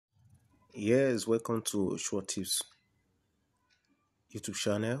Yes, welcome to Short Tips YouTube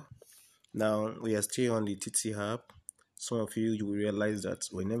channel. Now we are still on the TT app. Some of you will realize that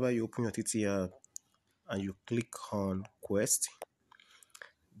whenever you open your TT app and you click on Quest,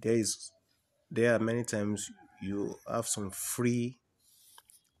 there are many times you have some free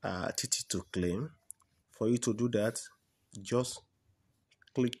TT to claim. For you to do that, just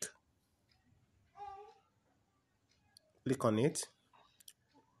click on it,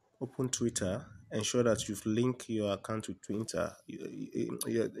 open Twitter, ensure that you've linked your account to Twitter,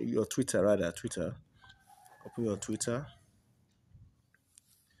 your Twitter rather, Twitter. Open your Twitter.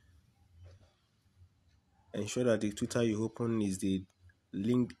 Ensure that the Twitter you open is the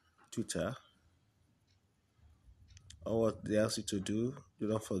linked Twitter. Or what they ask you to do,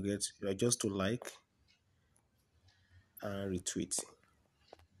 don't forget, you are just to like and retweet.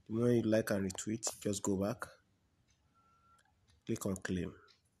 The moment you like and retweet, just go back, click on claim.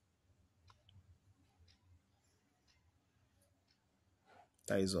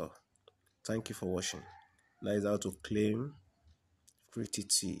 That is all. Thank you for watching. That is how to claim free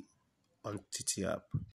TT on TT app.